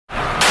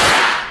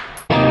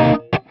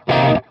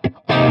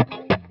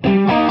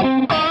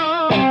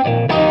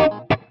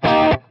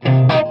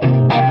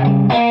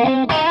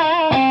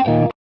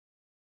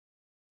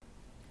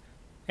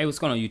what's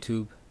going on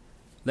YouTube?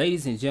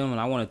 Ladies and gentlemen,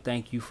 I want to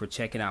thank you for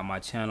checking out my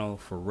channel,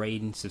 for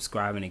rating,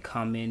 subscribing, and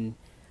commenting.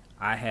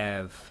 I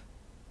have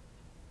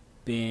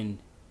been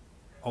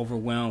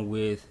overwhelmed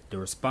with the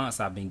response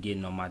I've been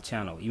getting on my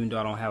channel. Even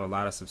though I don't have a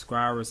lot of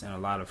subscribers and a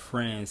lot of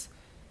friends,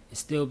 it's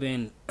still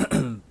been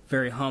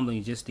very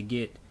humbling just to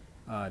get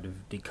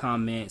the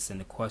comments and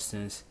the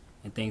questions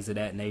and things of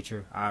that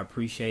nature. I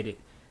appreciate it.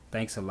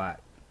 Thanks a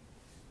lot.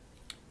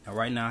 Now,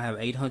 right now I have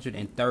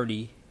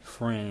 830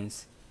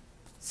 friends,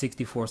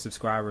 64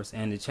 subscribers,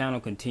 and the channel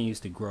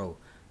continues to grow.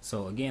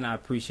 So again, I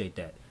appreciate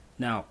that.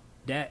 Now,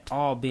 that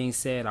all being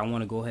said, I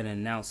want to go ahead and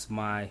announce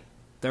my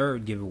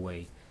third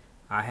giveaway.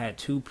 I had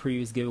two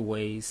previous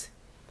giveaways.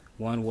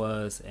 One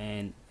was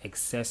an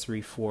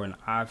accessory for an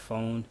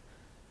iPhone.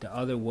 The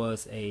other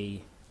was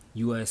a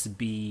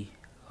USB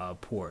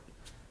port.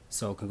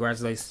 So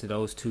congratulations to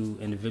those two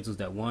individuals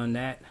that won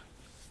that.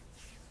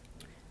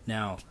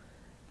 Now,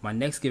 my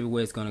next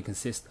giveaway is going to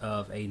consist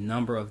of a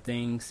number of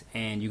things,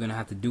 and you're going to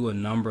have to do a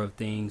number of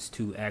things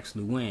to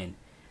actually win.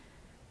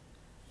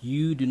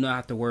 You do not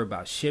have to worry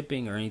about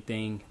shipping or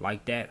anything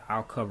like that.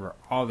 I'll cover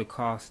all the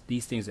costs.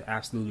 These things are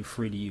absolutely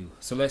free to you.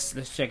 So let's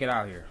check it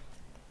out here.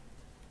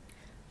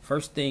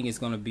 First thing is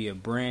going to be a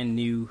brand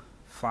new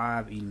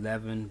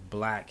 511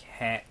 black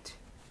hat.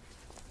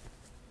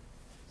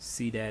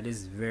 See that?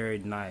 It's very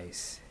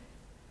nice.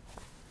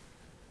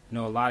 You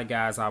know, a lot of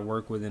guys I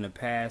work with in the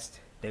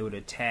past, they would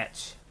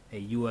attach a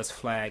US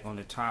flag on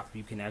the top.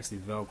 You can actually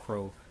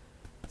Velcro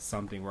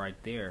something right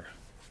there.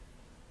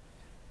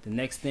 The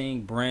next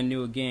thing, brand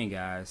new again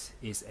guys,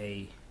 is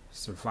a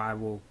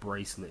survival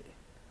bracelet.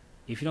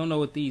 If you don't know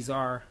what these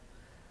are,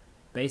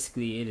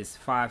 basically it is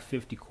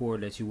 550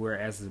 cord that you wear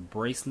as a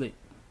bracelet,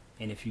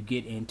 and if you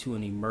get into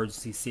an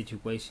emergency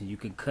situation, you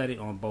can cut it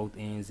on both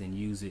ends and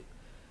use it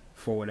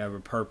for whatever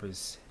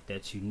purpose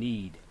that you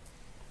need.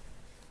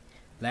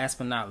 Last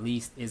but not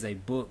least is a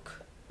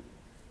book.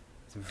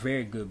 It's a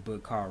very good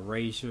book called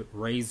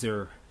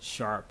Razor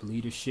Sharp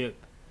Leadership.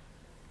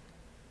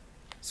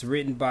 It's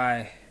written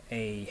by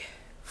a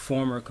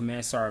former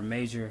Command Sergeant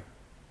Major,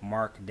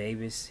 Mark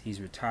Davis. He's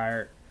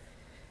retired.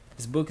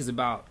 This book is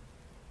about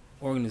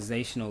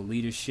organizational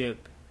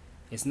leadership.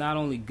 It's not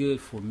only good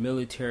for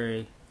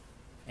military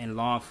and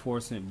law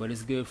enforcement, but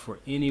it's good for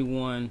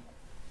anyone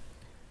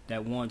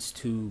that wants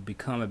to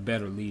become a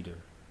better leader.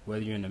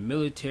 Whether you're in the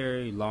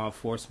military, law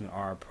enforcement,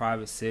 or a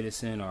private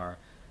citizen, or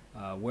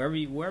wherever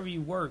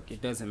you work,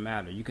 it doesn't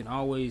matter. You can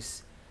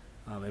always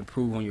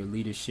improve on your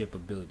leadership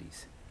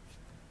abilities.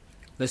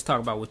 Let's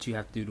talk about what you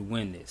have to do to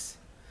win this.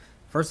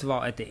 First of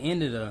all, at the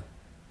end of the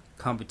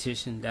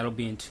competition, that'll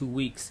be in 2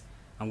 weeks,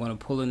 I'm going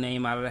to pull a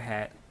name out of the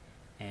hat,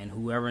 and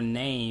whoever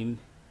name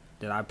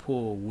that I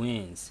pull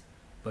wins.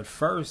 But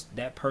first,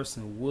 that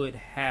person would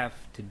have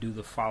to do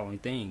the following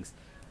things.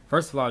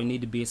 First of all, you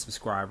need to be a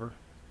subscriber.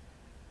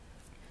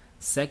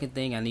 Second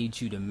thing, I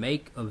need you to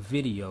make a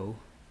video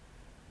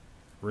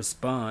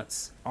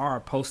response or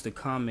post a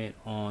comment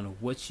on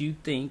what you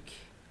think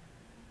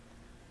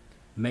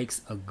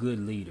makes a good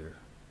leader.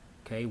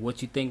 Okay,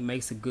 what you think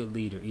makes a good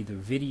leader, either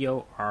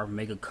video or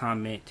make a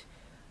comment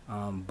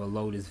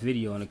below this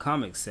video in the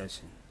comment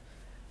section.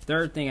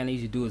 Third thing I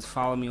need you to do is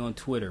follow me on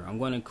Twitter. I'm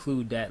going to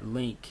include that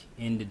link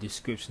in the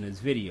description of this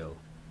video.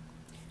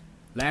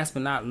 Last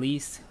but not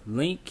least,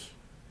 link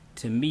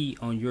to me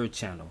on your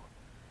channel.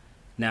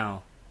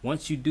 Now,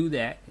 once you do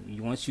that,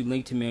 once you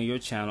link to me on your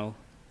channel,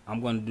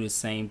 I'm going to do the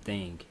same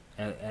thing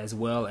as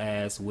well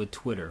as with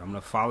Twitter. I'm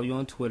going to follow you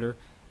on Twitter,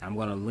 and I'm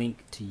going to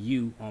link to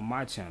you on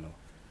my channel.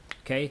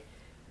 Okay,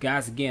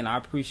 guys, again, I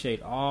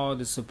appreciate all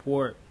the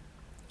support.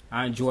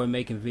 I enjoy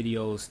making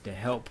videos to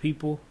help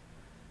people.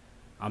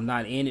 I'm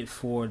not in it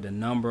for the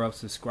number of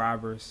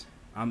subscribers.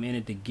 I'm in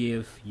it to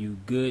give you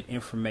good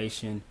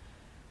information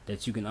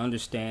that you can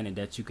understand and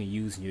that you can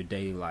use in your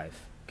daily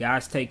life.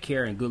 Guys, take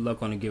care and good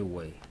luck on the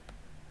giveaway.